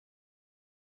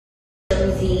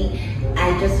Chomzy.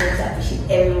 I just want to appreciate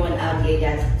everyone out there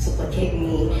that supported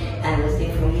me and was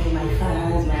there for me, my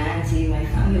fans, my auntie, my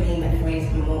family, my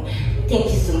friends, my mom. Thank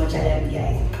you so much. I love you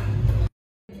guys.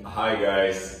 Hi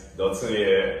guys, Dotun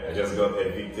here. I just got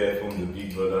evicted from the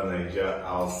Big Brother Nigeria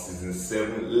House Season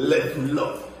 7 level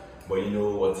up. But you know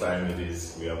what time it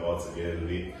is. We are about to get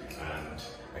late and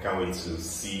I can't wait to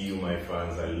see you, my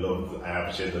fans. I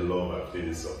appreciate the love, I appreciate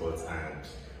the support, and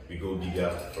we go bigger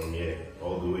from here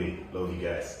all the way. Love you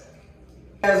guys.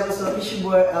 Guys, what's up? It's your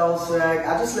boy Eloswaq.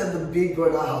 I just left the Big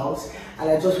Brother house and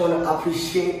I just want to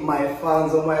appreciate my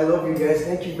fans. I love you guys.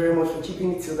 Thank you very much for keeping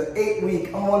me till the 8th week.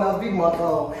 I'm on a big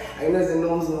Macau. I know it's the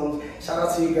norms. Shout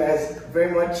out to you guys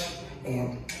very much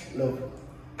and love.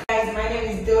 Guys, my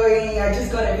name is Doyin. I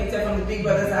just got evicted from the Big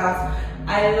Brother's house.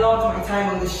 I loved my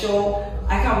time on the show.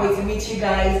 I can't wait to meet you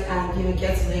guys and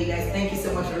get to know you guys. Thank you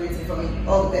so much for rooting for me.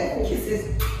 All the best.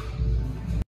 Kisses.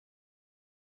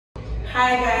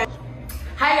 Hi guys.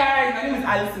 Hi guys, my name is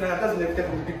Allyson and I've just been evicted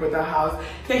from the Big Brother house.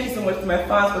 Thank you so much to my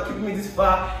fans for keeping me this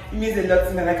far. It means a lot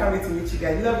to me and I can't wait to meet you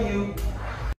guys. Love you.